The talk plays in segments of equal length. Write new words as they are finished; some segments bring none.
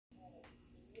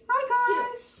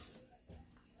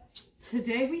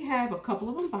today we have a couple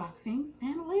of unboxings,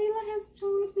 and Leila has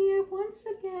joined me once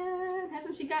again.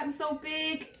 Hasn't she gotten so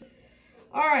big?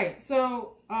 All right,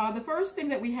 so the first thing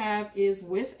that we have is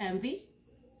Whiff Envy.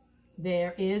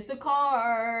 There is the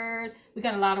card. We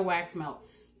got a lot of wax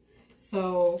melts.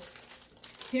 So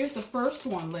here's the first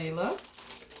one, Leila.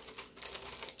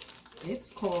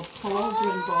 It's called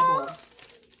Cauldron Bubble.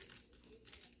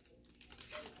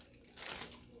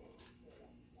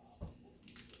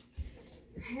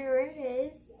 Here it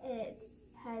is. It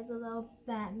has a little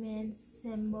Batman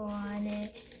symbol on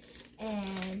it,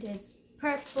 and it's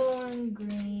purple and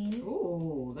green.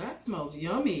 Ooh, that smells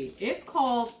yummy. It's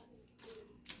called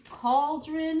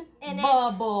Cauldron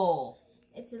Bubble.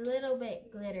 It's a little bit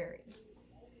glittery.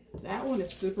 That one is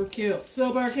super cute.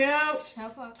 Super cute.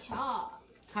 Super cute.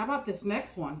 How about this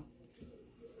next one?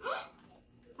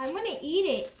 I'm gonna eat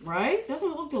it. Right? Doesn't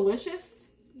it look delicious?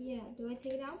 Yeah. Do I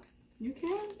take it out? You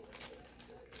can.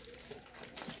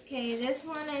 Okay, this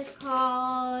one is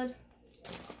called,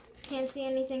 can't see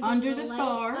anything. Under the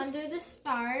Stars. Under the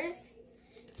Stars.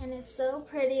 And it's so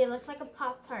pretty. It looks like a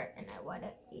Pop-Tart, and I want to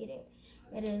eat it.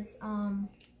 It is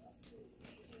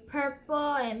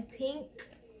purple and pink.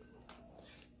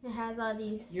 It has all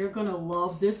these. You're gonna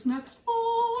love this next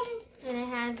one. And it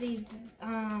has these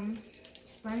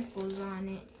sprinkles on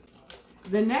it.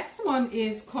 The next one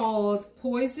is called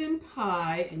Poison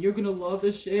Pie, and you're gonna love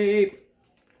the shape.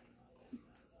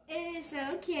 It is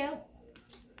so cute.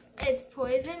 It's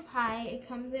poison pie. It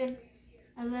comes in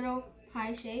a little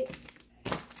pie shape.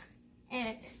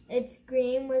 And it's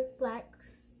green with black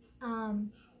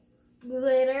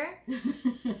glitter.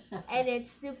 And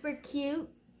it's super cute.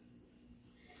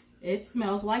 It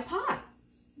smells like pie.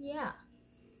 Yeah.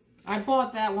 I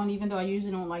bought that one even though I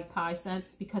usually don't like pie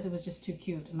scents because it was just too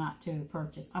cute not to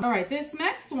purchase. All right, this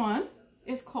next one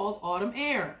is called Autumn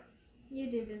Air.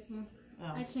 You do this one.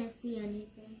 Oh. I can't see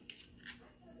anything.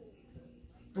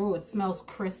 Oh, it smells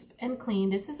crisp and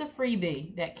clean. This is a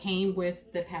freebie that came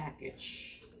with the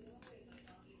package.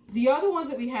 The other ones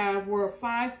that we have were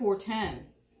 5 for $10.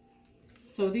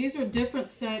 So these are different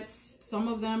scents. Some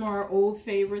of them are old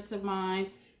favorites of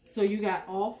mine. So you got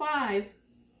all 5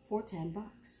 for $10.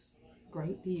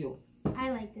 Great deal. I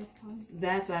like this color.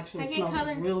 That's actually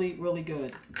smells really, really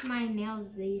good. My nails,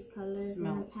 these colors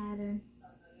Smell. and the pattern.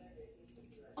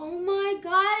 Oh my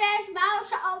god, it smells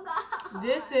so good.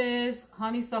 This is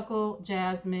Honeysuckle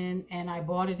Jasmine, and I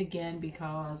bought it again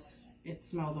because it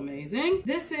smells amazing.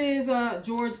 This is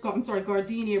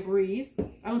Gardenia Breeze.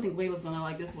 I don't think Leila's gonna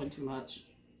like this one too much.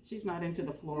 She's not into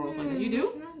the florals like that. You do?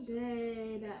 It smells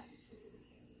good.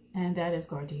 And that is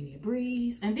Gardenia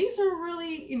Breeze. And these are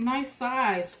really nice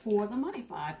size for the money.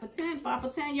 5 for 10, 5 for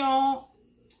 10, y'all.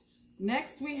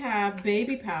 Next we have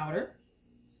Baby Powder.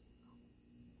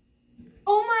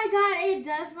 Oh my god, it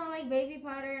does smell like baby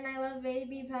powder, and I love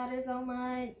baby powder so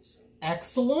much.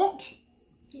 Excellent.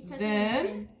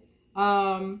 Then,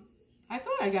 my I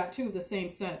thought I got 2 of the same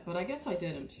set, but I guess I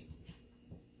didn't.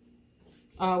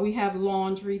 We have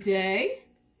Laundry Day.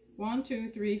 1, 2,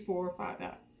 3, 4,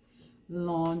 5.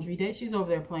 Laundry Day. She's over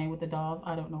there playing with the dolls.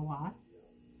 I don't know why.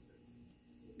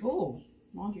 Oh,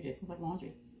 Laundry Day. Smells like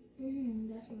laundry.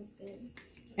 That smells good.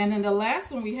 And then the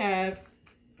last one we have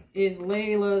is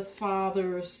Leila's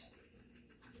father's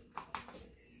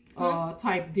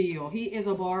type deal. He is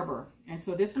a barber. And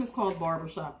so this one is called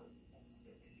Barbershop.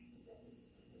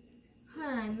 Hold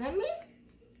on, let me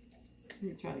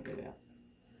try to get it out.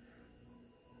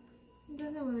 It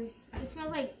doesn't really, it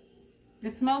smells like,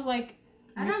 it smells like,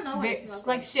 I don't know what it smells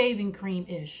like shaving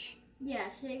cream-ish. Yeah,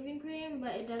 shaving cream,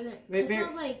 but it doesn't, it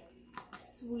smells like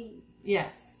sweet.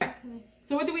 Yes. Okay.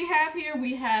 So what do we have here?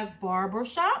 We have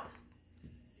Barbershop.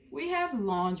 We have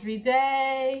Laundry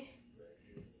Day.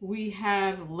 We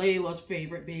have Leila's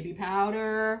favorite baby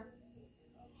powder.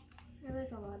 I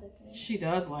like a lot of things. She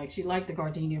does like. She liked the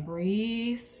Gardenia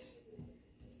Breeze.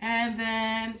 And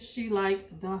then she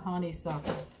liked the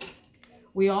Honeysuckle.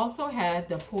 We also had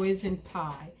the Poison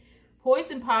Pie.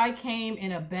 Poison Pie came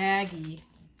in a baggie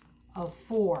of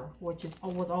 4, which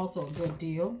was also a good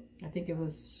deal. I think it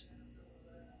was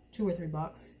 $2 or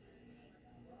 $3.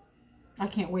 I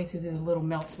can't wait to do the little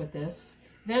melts with this.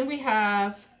 Then we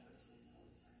have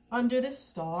Under the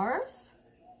Stars.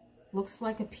 Looks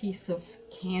like a piece of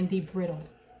candy brittle.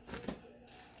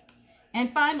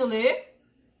 And finally,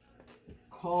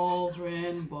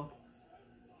 Cauldron Bubble.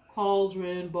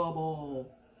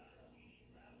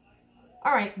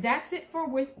 All right, that's it for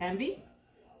Whiff Envy.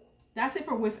 That's it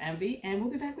for Whiff Envy, and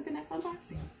we'll be back with the next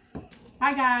unboxing.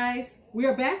 Hi guys, we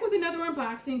are back with another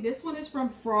unboxing. This one is from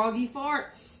Froggy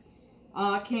Farts.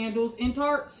 Candles and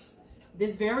Tarts.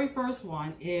 This very first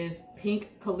one is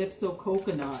Pink Calypso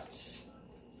Coconut.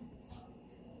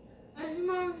 It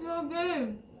smells so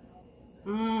good.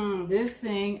 This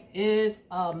thing is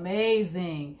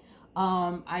amazing.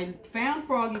 I found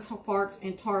Froggy Farts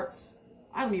and Tarts.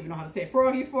 I don't even know how to say it.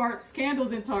 Froggy Farts,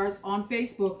 Candles and Tarts on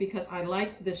Facebook because I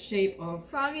like the shape of...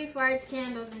 Froggy Farts,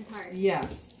 Candles and Tarts.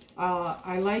 Yes.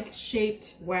 I like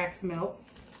shaped wax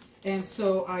melts. And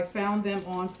so I found them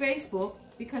on Facebook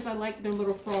because I like their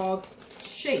little frog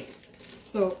shape.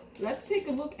 So let's take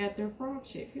a look at their frog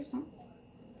shape. Here's one.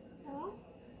 Oh,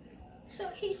 so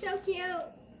he's so cute.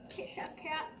 He's so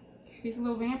cute. He's a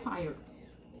little vampire.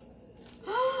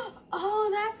 Oh,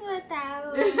 that's what that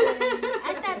was.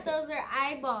 I thought those are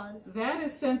eyeballs. That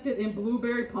is scented in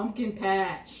Blueberry Pumpkin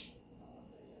Patch.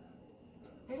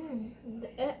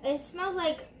 It smells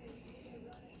like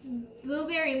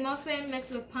blueberry muffin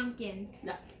mixed with pumpkin.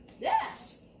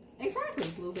 Yes, exactly.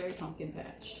 Blueberry Pumpkin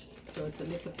Patch. So it's a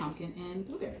mix of pumpkin and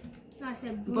blueberry. No, I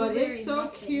said But blueberry it's so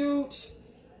muffin. cute.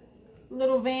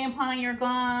 Little vampire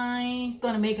guy.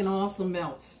 Gonna make an awesome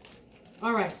melt.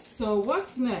 All right, so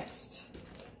what's next?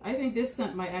 I think this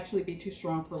scent might actually be too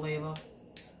strong for Leila,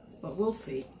 but we'll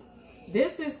see.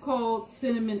 This is called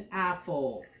Cinnamon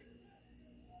Apple.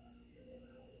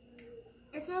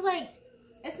 It smells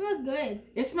good.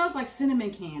 It smells like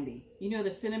cinnamon candy. You know the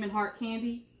cinnamon heart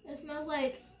candy? It smells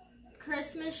like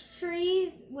Christmas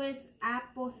trees with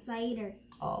apple cider.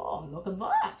 Oh, look at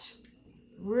that.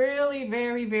 Really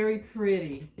very, very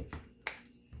pretty.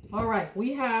 All right,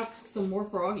 we have some more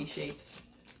froggy shapes.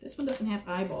 This one doesn't have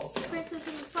eyeballs. Princess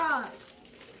and the Frog.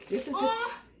 This is just...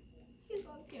 Oh, he's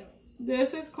so cute.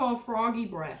 This is called Froggy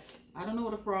Breath. I don't know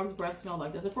what a frog's breath smells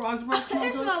like. Does a frog's breath smell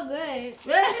It good? smells good.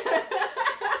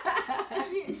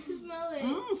 Smell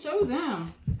it. Show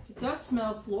them. It does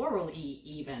smell floral-y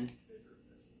even.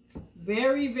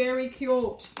 Very, very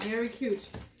cute. Very cute.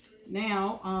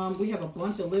 Now, we have a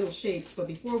bunch of little shapes, but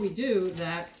before we do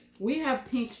that, we have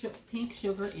pink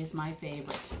sugar is my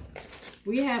favorite.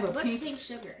 We have a What's pink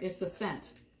sugar? It's a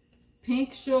scent.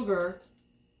 Pink sugar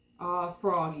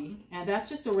froggy, and that's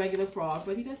just a regular frog,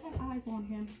 but he does have eyes on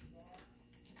him.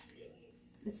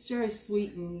 It's very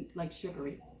sweet and like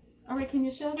sugary. All right, can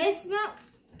you show them? It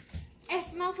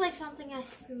smells like something I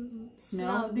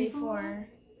smelled before.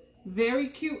 Very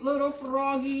cute little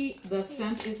froggy. The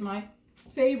scent is my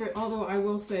favorite, although I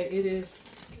will say it is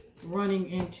running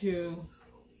into,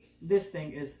 this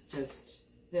thing is just,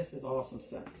 this is awesome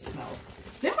smell.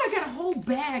 Then I got a whole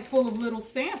bag full of little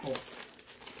samples.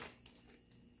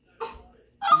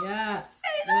 Yes,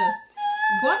 yes.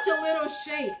 Bunch of little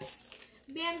shapes.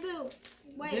 Bamboo.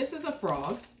 Wait. This is a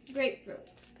frog. Grapefruit.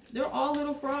 They're all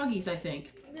little froggies, I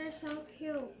think. They're so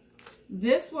cute.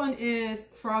 This one is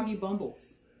Froggy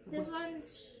Bumbles. This one's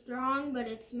strong, but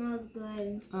it smells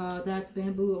good. That's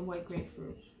bamboo and white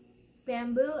grapefruit.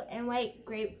 Bamboo and white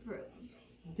grapefruit.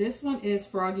 This one is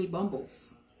Froggy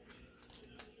Bumbles.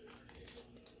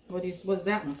 What does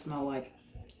that one smell like?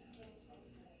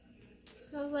 It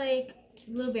smells like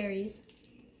blueberries.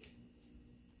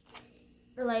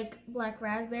 Or like black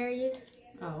raspberries.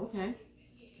 Oh, okay.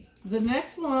 The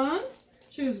next one,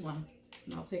 choose one,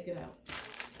 and I'll take it out.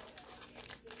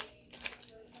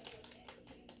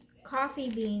 Coffee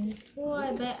beans. Oh,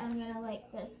 I bet I'm gonna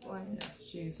like this one. Yes,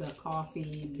 she's a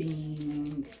coffee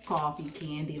bean, coffee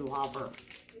candy lover.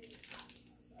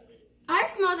 I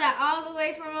smell that all the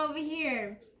way from over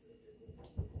here.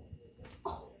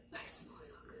 Oh, that smells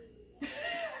so good.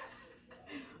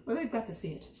 Well, they've got to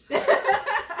see it.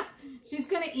 She's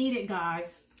gonna eat it,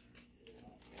 guys.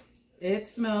 It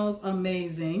smells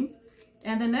amazing.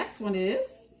 And the next one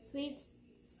is Sweet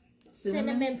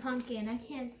cinnamon pumpkin. I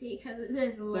can't see because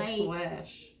there's light. The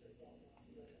Flash.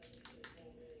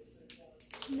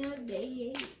 No,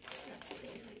 they ate.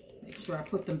 Make sure I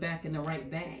put them back in the right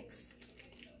bags.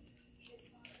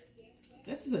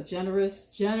 This is a generous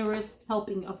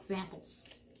helping of samples.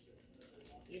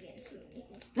 You didn't see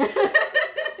anything.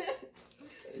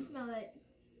 Smell it.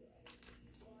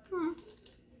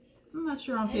 I'm not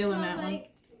sure I'm feeling that one.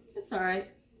 It's all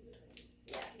right.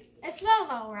 Yeah, it smells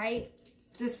all right.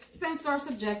 The scents are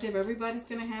subjective. Everybody's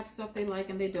going to have stuff they like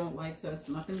and they don't like, so it's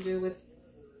nothing to do with...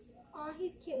 Oh,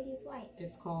 he's cute. He's white.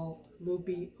 It's called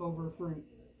Loopy Over Fruit.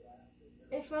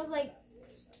 It smells like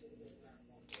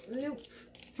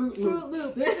Fruit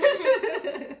Loops.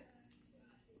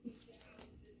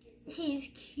 He's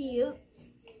cute.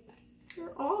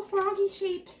 They're all froggy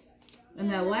shapes. And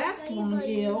the last one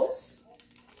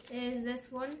is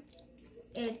this one.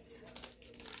 It's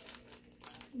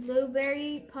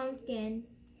blueberry pumpkin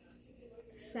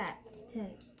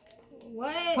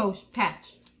what?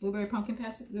 Patch. Blueberry pumpkin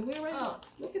patch. Did we already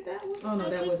look at that one? Oh no,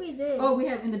 that was. We did. Oh, we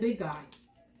have in the big guy.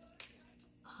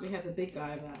 We have the big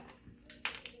guy of that.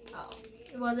 Oh,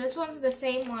 well, this one's the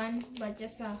same one, but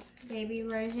just a baby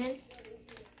version.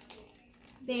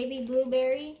 Baby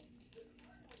blueberry.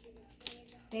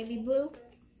 Baby blue.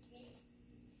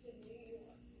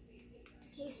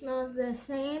 He smells the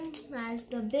same as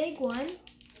the big one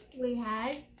we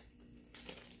had.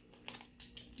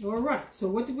 All right. So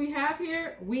what did we have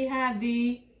here? We had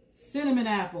the cinnamon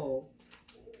apple.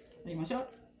 You want to show it?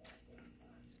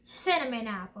 Cinnamon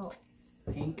apple.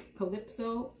 Pink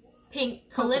calypso.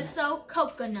 Pink calypso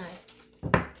coconut.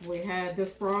 We had the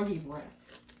froggy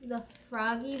breath. The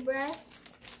froggy breath.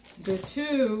 The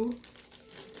two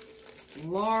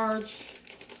large.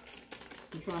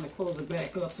 I'm trying to close it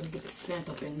back up so we get the scent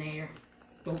up in there.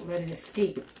 Don't let it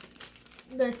escape.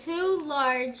 The two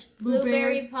large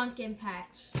blueberry pumpkin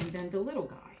patch. And then the little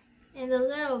guy. And the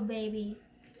little baby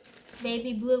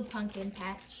blue pumpkin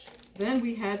patch. Then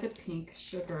we had the pink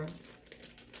sugar.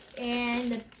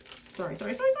 And the Sorry.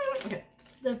 Okay.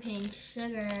 the pink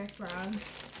sugar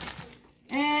frogs.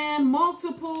 And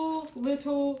multiple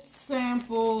little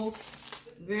samples.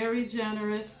 Very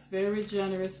generous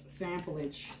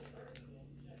samplage.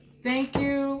 Thank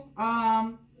you,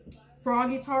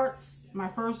 Froggy Tarts, my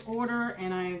first order,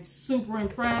 and I'm super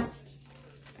impressed.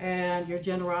 And your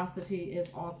generosity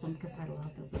is awesome because I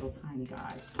love those little tiny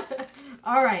guys.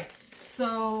 All right,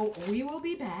 so we will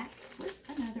be back with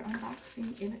another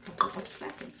unboxing in a couple of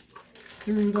seconds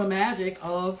through the magic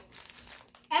of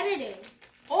Editing.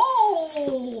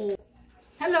 Oh!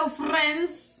 Hello,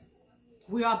 friends.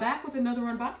 We are back with another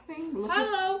unboxing. Look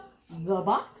Hello. at the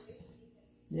box.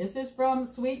 This is from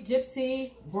Sweet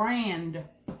Gypsy brand.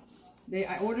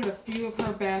 I ordered a few of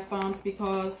her bath bombs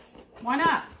because why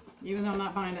not? Even though I'm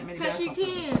not buying that many bath bombs. Because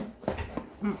you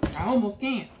can. I almost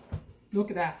can't.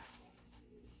 Look at that.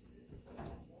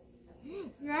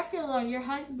 You have to love your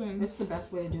husband. It's the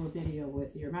best way to do a video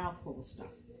with your mouth full of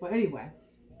stuff. But anyway.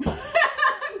 Go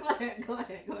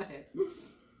ahead.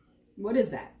 What is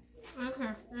that? Okay.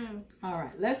 All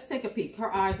right, let's take a peek.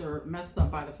 Her eyes are messed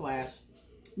up by the flash.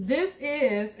 This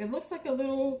is, it looks like a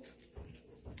little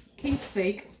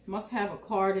keepsake. Must have a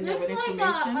card in there with information.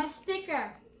 Looks like a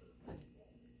sticker.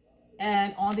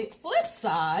 And on the flip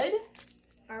side,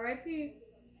 R.I.P.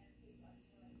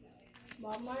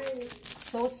 Bob Marley.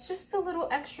 so it's just a little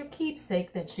extra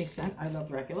keepsake that she sent. I love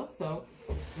Dracula. So,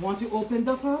 want to open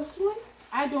the first one?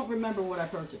 I don't remember what I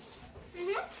purchased.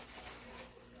 Oh,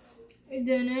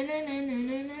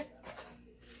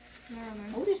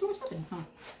 Oh, there's more stuff in it, huh?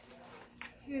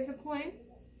 here's a coin.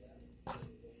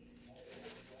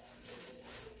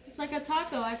 It's like a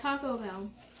Taco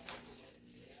Bell.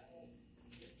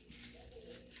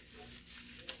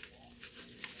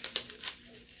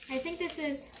 I think this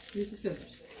is... Use the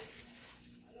scissors.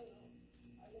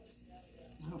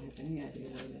 I don't have any idea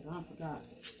what it is. I forgot.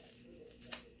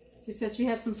 She said she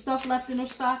had some stuff left in her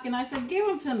stock, and I said, give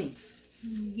them to me.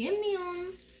 Give me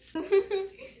one.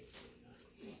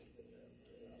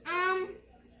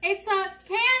 It's a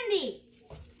candy.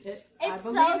 I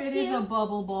believe it is a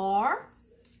bubble bar.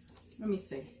 Let me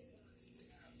see.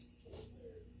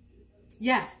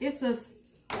 Yes, it's a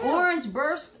orange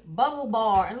burst bubble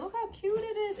bar. And look how cute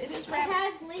it is. It is wrapped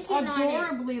has Lincoln on it.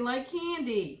 adorably like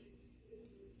candy.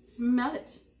 Smell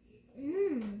it.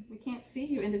 We can't see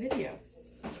you in the video.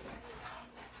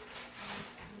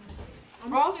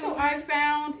 Also, I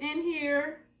found in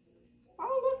here,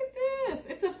 oh, look at this.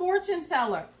 It's a fortune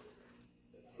teller.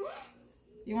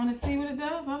 You want to see what it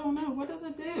does? I don't know. What does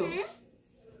it do?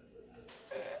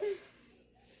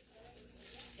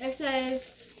 It says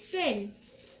spin.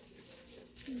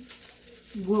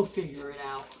 We'll figure it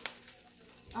out.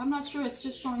 I'm not sure. It's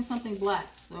just showing something black.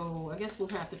 So I guess we'll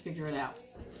have to figure it out.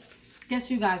 Guess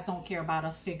you guys don't care about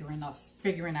us figuring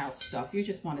out stuff. You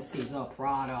just want to see the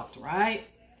product, right?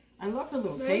 I love her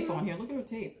little tape on here. Look at her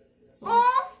tape. So,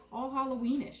 all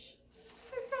Halloweenish.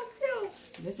 It's so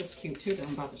cute. This is cute too that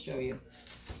I'm about to show you.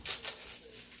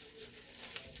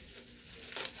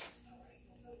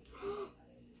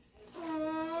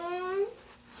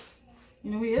 You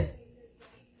know who he is?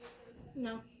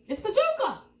 No. It's the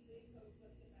Joker.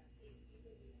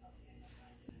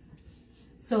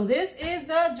 So this is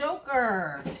the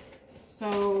Joker.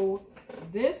 So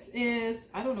this is,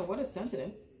 I don't know what it's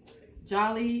sensitive.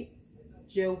 Jolly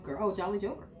Joker. Oh, Jolly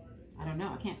Joker. I don't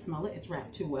know. I can't smell it. It's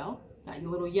wrapped too well. Got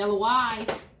your little yellow eyes.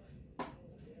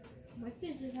 What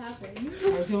did this happen?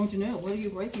 I don't know. What are you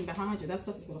breaking behind you? That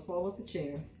stuff is going to fall off the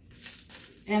chair.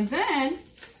 And then,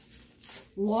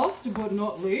 last but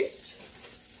not least,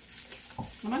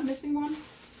 am I missing one?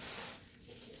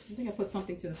 I think I put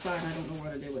something to the side and I don't know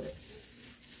what to do with it.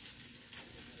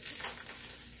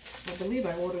 I believe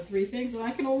I ordered 3 things and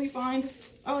I can only find,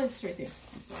 oh, it's 3 things.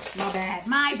 I'm sorry. My bad.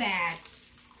 My bad.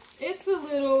 It's a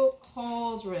little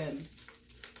cauldron.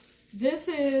 This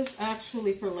is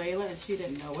actually for Leila and she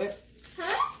didn't know it.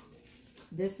 Huh?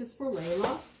 This is for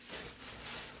Leila.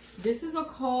 This is a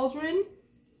cauldron.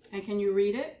 And can you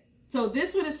read it? So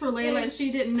this one is for Leila and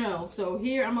she didn't know. So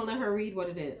here, I'm going to let her read what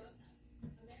it is.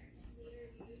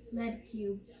 Lead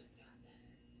cube.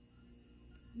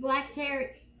 Black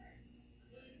cherry.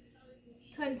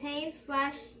 Contains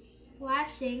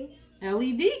flashing.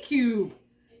 LED cube.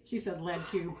 She said lead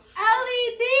cube.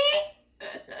 LED?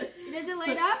 Does it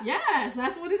light up? Yes,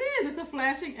 that's what it is. It's a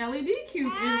flashing LED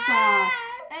cube inside.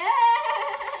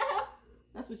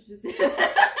 That's what you just did.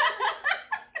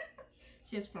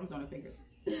 She has crumbs on her fingers.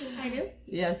 I do?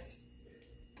 Yes.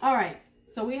 All right.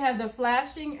 So we have the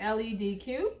flashing LED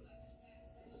cube.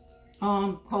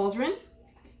 Cauldron.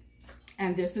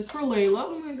 And this is for Leila.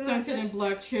 Oh my God, scented in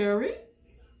black cherry.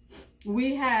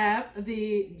 We have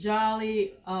the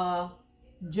Jolly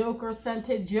Joker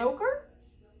scented Joker.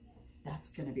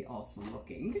 That's going to be awesome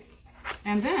looking.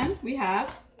 And then we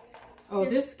have, oh,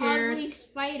 this scared, ugly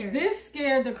spider. This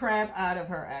scared the crap out of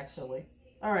her actually.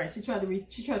 All right, she tried to pick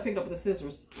it up with the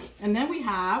scissors. And then we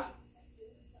have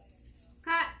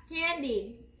Cotton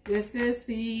candy. This is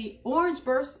the Orange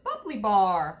Burst Bubbly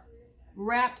Bar,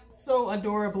 wrapped so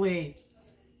adorably.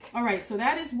 All right, so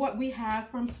that is what we have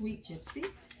from Sweet Gypsy.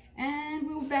 And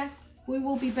we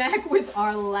will be back with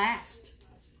our last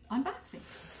unboxing.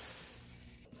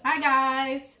 Hi,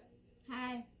 guys.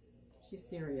 Hi. She's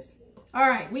serious. All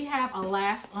right, we have a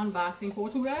last unboxing for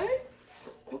today.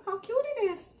 Look how cute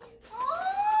it is.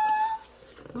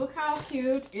 Look how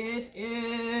cute it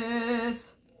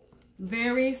is.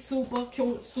 Very super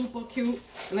cute, super cute.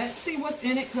 Let's see what's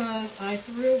in it because I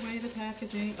threw away the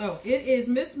packaging. Oh, it is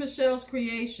Miss Michelle's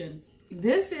Creations.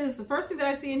 This is, the first thing that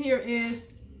I see in here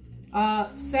is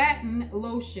satin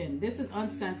lotion. This is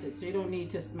unscented, so you don't need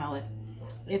to smell it.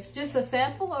 It's just a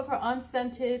sample of her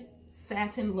unscented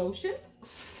satin lotion.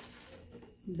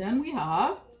 Then we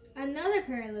have another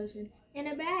pair of lotion in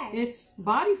a bag. It's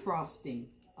body frosting,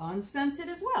 unscented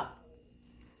as well.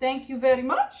 Thank you very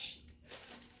much.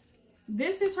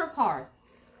 This is her card.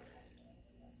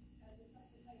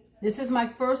 This is my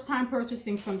first time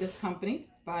purchasing from this company,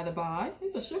 by the by.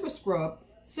 It's a sugar scrub,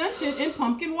 scented in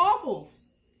pumpkin waffles.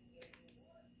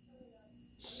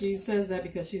 She says that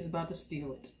because she's about to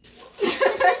steal it.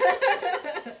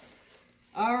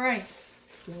 All right.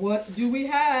 What do we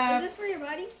have? Is this for your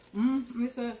body?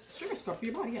 It's a sugar scrub for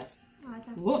your body, yes. Oh, I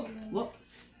thought Look.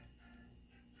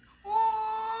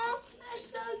 Oh, that's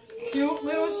so cute. Cute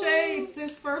little shapes.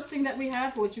 This first thing that we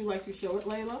have, would you like to show it,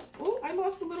 Leila? Oh, I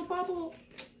lost a little bubble.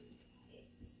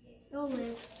 It'll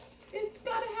live. It's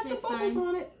gotta have It's the bubbles fine.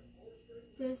 on it.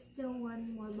 There's still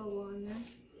one more bubble on there.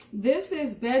 This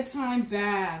is bedtime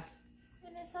bath.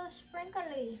 And it's so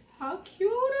sprinkly. How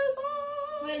cute is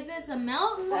it? Wait, is this a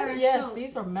melt or a Yes, soap?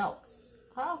 these are melts.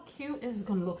 How cute is it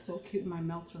gonna look so cute in my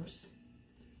melters?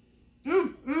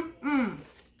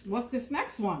 What's this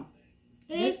next one?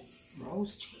 It's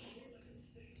Rose Jam.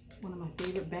 One of my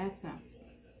favorite bath scents.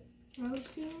 Rose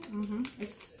Jam?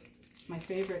 It's my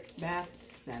favorite bath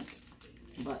scent,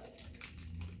 but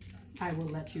I will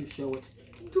let you show it.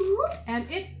 And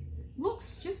it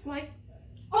looks just like...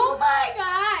 Oh my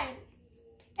god!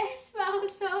 It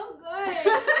smells so good!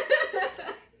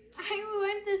 I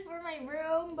want this for my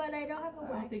room, but I don't have a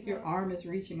wax. I don't think your arm is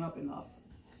reaching up enough.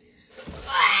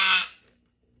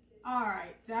 All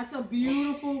right, that's a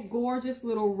beautiful, gorgeous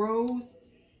little rose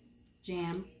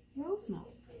jam rose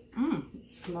melt. It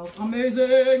smells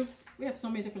amazing. We have so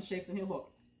many different shapes in here.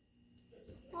 Look.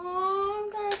 Oh,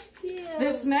 that's cute.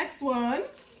 This next one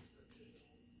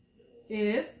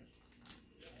is,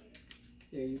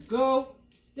 there you go.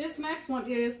 This next one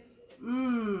is,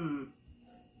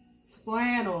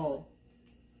 flannel.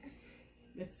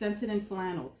 It's scented in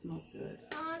flannel. It smells good.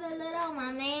 Oh, the little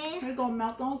mommy. It's gonna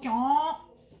melt so cute.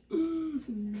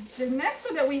 The next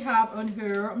one that we have on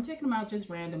here, I'm taking them out just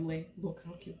randomly. Look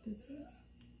how cute this is.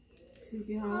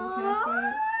 Sleepy Hollow Cafe.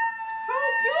 How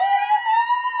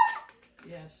cute!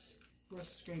 Yes, we're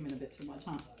screaming a bit too much,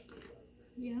 huh?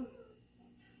 Yeah.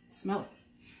 Smell it.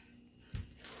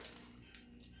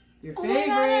 Your Oh favorite. my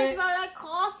god, it smells like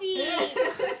coffee.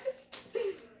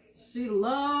 She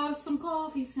loves some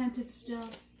coffee scented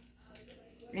stuff.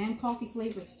 And coffee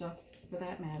flavored stuff, for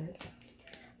that matter.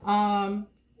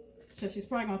 So she's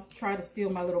probably going to try to steal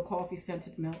my little coffee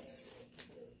scented melts.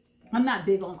 I'm not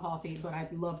big on coffee, but I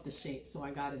love the shape, so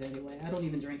I got it anyway. I don't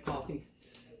even drink coffee.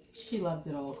 She loves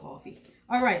it all coffee.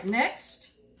 All right,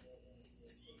 next.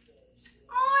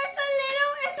 Oh, it's a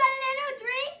little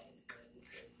drink.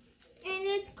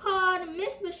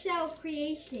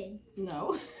 creation.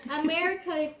 No.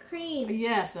 American cream.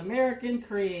 Yes, American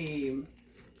cream.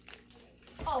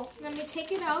 Oh, let me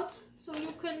take it out so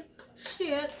you can see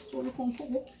it.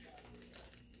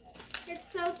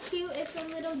 It's so cute. It's a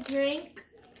little drink.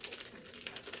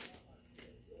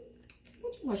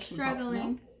 Would you like some help,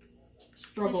 Struggling.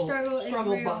 no? Struggle is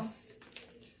real. Bus.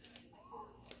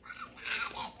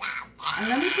 And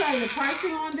let me tell you, the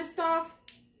pricing on this stuff,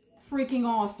 freaking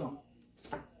awesome.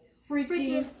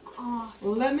 Freaking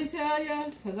awesome. Let me tell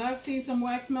you, because I've seen some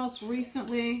wax melts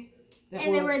recently that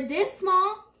and they were this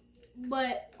small,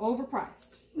 but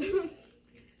overpriced.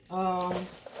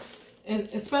 And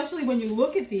especially when you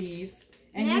look at these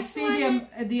and you see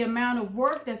the amount of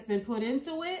work that's been put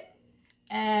into it,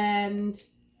 and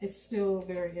it's still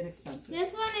very inexpensive.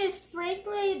 This one is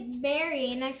Frankly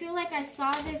Berry, and I feel like I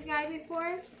saw this guy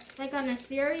before, like on a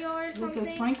cereal or something. Is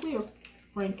this Frankly or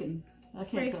Franken? I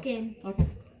can't Franken. tell. Okay.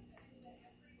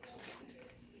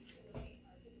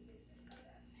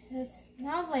 It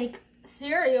smells like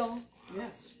cereal.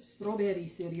 Yes, strawberry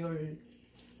cereal.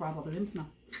 Probably him smell.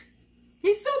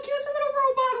 He's so cute, it's a little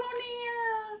robot on there.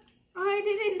 Oh, I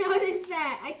didn't notice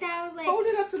that. I thought it was like... Hold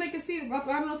it up so they can see it. I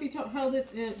don't know if you held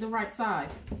it the right side.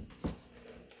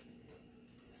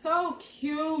 So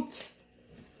cute.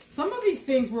 Some of these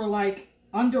things were like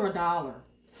under $1.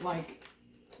 Like,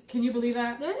 can you believe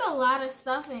that? There's a lot of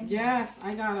stuff in here. Yes,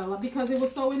 I got a lot because it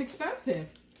was so inexpensive.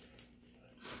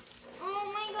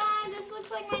 Oh my god, this looks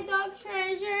like my dog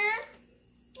Treasure.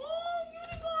 Oh,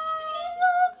 beautiful.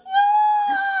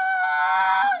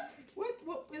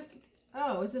 What is...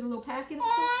 Oh, is it a little package?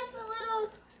 Oh, it's a little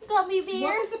gummy bear.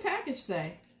 What does the package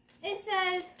say? It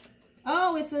says...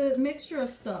 Oh, it's a mixture of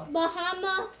stuff.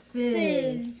 Bahama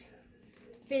Fizz.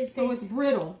 So it's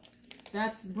brittle.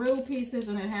 That's brittle pieces,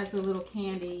 and it has the little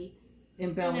candy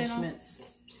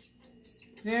embellishments.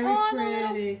 Very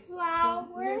pretty. The flowers.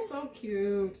 They're so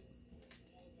cute.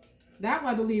 That,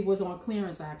 I believe, was on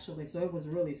clearance, actually, so it was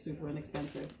really super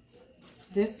inexpensive.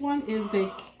 This one is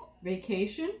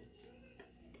Vacation.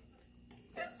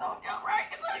 It's so cute, right?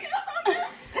 It's so cute.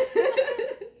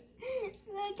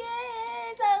 Look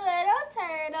at a little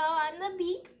turtle on the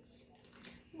beach.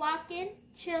 Walking,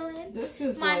 chilling, This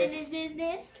is minding his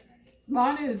business.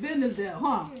 Minding his business there,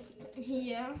 huh?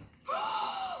 Yeah.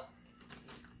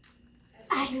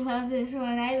 I love this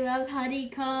one. I love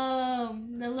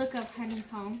honeycomb. The look of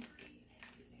honeycomb.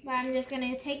 But I'm just going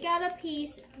to take out a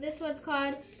piece. This one's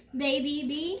called Baby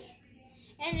Bee.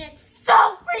 And it's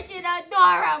so freaking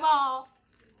adorable.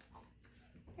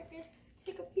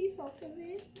 Take a piece off of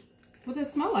it. What does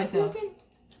it smell like, though? Does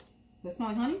it smell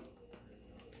like honey?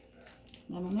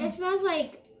 I don't know. It smells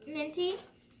like minty.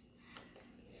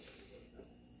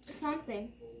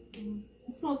 Something.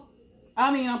 It smells...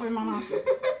 I mean, up in my mouth.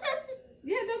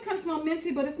 Yeah, it does kind of smell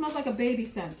minty, but it smells like a baby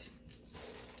scent.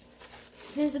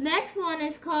 This next one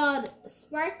is called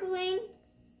Sparkling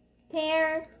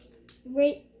Pear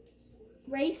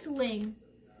Riesling.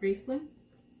 Riesling?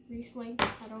 Riesling?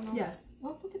 I don't know. Yes.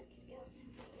 Oh, look at the kids.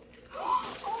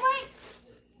 Oh my!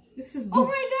 This is. Oh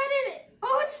my god!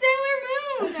 It's Sailor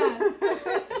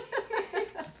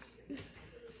Moon.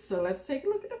 So let's take a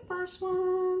look at the first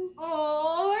one.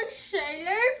 Oh,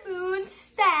 Sailor Moon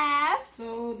staff.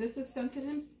 So this is scented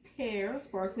in pear,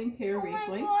 sparkling pear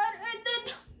Riesling. Oh my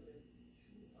god!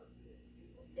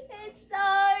 It's so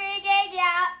freaking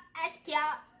cute. It's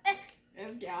cute.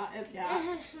 It's cute. It's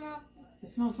cute. It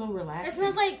smells so relaxing. It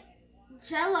smells like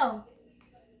Jello.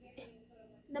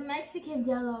 The Mexican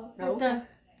Jello. Oh.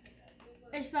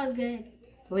 It smells good.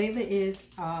 Leila is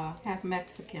half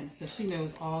Mexican, so she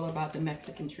knows all about the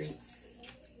Mexican treats.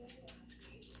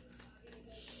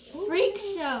 Freak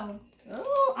Show.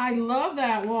 Oh, I love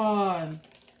that one.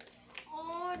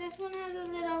 Oh, this one has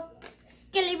a little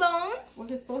skelly bones.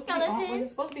 Was it supposed Skeleton. to be? Was it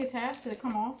supposed to be attached? Did it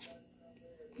come off?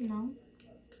 No.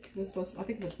 It was supposed to, I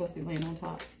think it was supposed to be laying on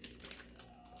top.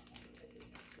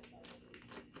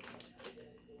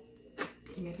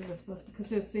 Maybe it was supposed to,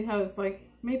 because see how it's like,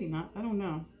 maybe not. I don't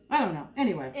know.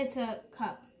 Anyway. It's a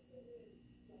cup.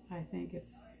 I think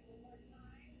it's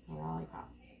a lollipop.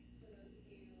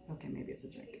 Okay, maybe it's a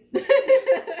drink.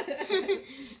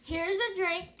 Here's a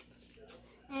drink.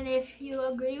 And if you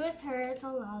agree with her, it's a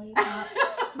lollipop.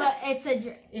 But it's a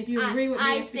drink. If you agree with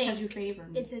me, it's because you favor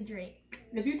me. It's a drink.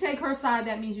 If you take her side,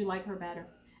 that means you like her better.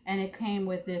 And it came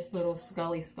with this little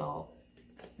scully skull.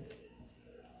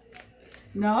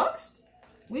 Next.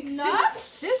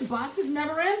 This box is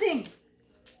never ending.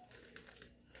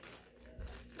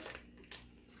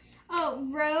 Oh,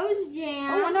 rose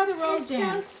jam. Oh, another rose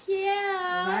jam. So cute.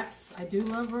 I do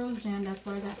love rose jam. That's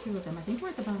why I got two of them. I think we're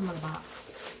at the bottom of the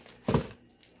box.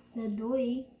 The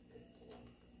doy.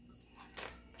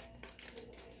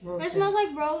 Rose It smells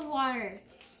like rose water.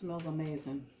 Smells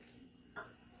amazing.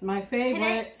 It's my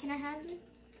favorite. Can I have this?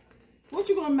 What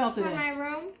you gonna melt it For in? my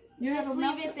room. You Just have a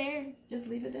leave melter? it there. Just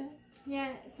leave it there?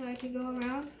 Yeah, so I can go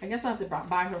around. I guess I'll have to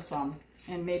buy her some.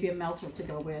 And maybe a melter to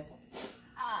go with.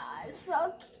 Ah,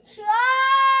 so cute!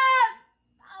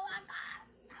 Oh my god.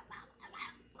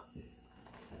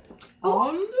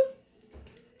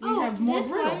 And we have more this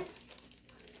brittle. one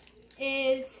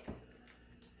is,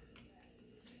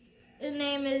 the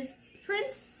name is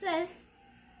Princess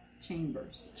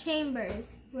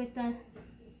Chambers. With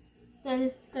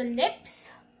the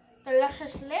lips, the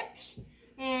luscious lips,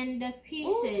 and the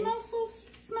pieces. Oh,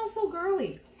 smells so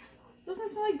girly. Doesn't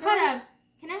it smell like girly? Hold up.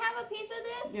 Can I have a piece of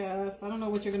this? Yes. I don't know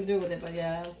what you're gonna do with it, but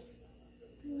yes.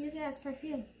 Use it as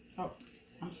perfume. Oh,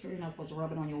 I'm sure you're not supposed to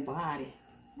rub it on your body.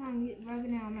 No, I'm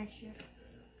rubbing it on my shirt.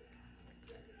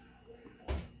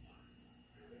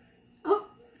 Oh.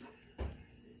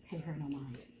 Pay her no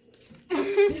mind.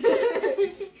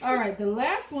 All right, the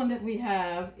last one that we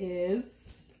have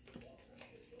is,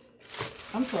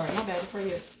 I'm sorry, my bad, it's right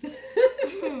here.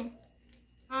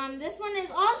 This one is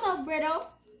also brittle.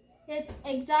 It's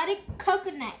exotic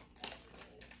coconut.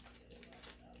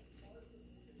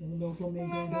 Little Oh my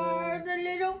flamingo. god, the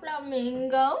little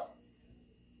flamingo.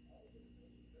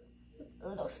 A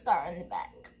little star in the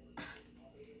back.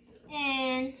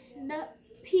 And the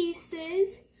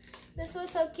pieces. This one's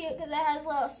so cute because it has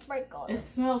little sprinkles. It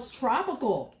smells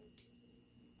tropical.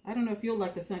 I don't know if you'll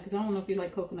like the scent because I don't know if you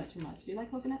like coconut too much. Do you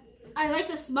like coconut? I like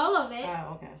the smell of it.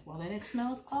 Oh, okay. Well, then it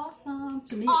smells awesome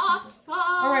to me. Awesome.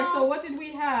 All right, so what did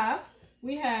we have?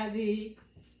 We had the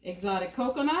exotic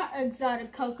coconut.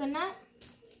 Exotic coconut.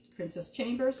 Princess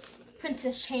Chambers.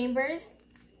 Princess Chambers.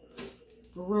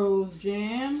 Rose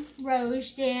jam.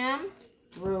 Rose jam.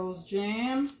 Rose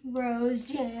jam. Rose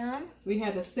jam. We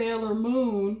had the Sailor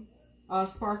Moon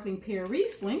sparkling pear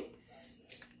Riesling.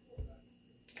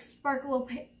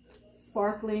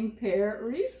 Sparkling pear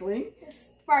Riesling.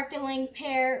 Sparkling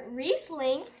pear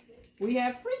Riesling. We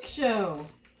have Freak Show.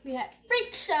 We have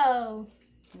Freak Show.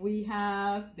 We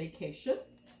have Vacation.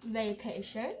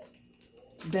 Vacation.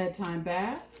 Bedtime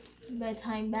Bath.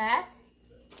 Bedtime bath.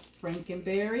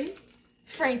 Frankenberry.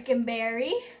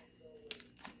 Frankenberry.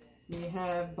 We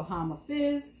have Bahama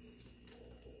Fizz.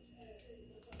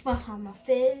 Bahama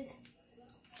Fizz.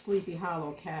 Sleepy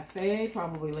Hollow Cafe,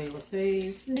 probably Leila's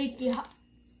fave.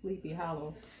 Sleepy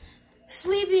Hollow.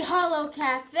 Sleepy Hollow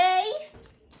Cafe.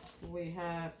 We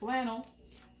have Flannel.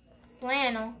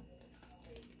 Flannel.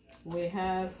 We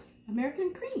have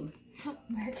American Cream.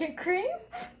 American Cream.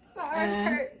 My arms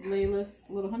And hurt. Leila's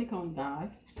little honeycomb guy.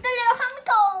 The little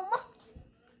honeycomb.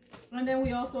 And then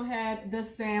we also had the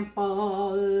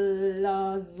sample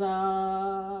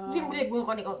lasagna.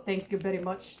 Thank you very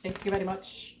much. Thank you very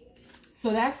much. So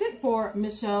that's it for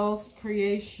Michelle's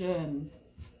creation.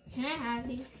 Can I have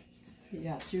these?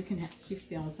 Yes, you can have. She's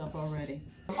stealing stuff already.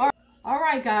 All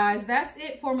right, guys. That's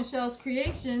it for Michelle's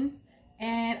creations.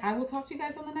 And I will talk to you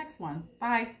guys on the next one.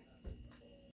 Bye.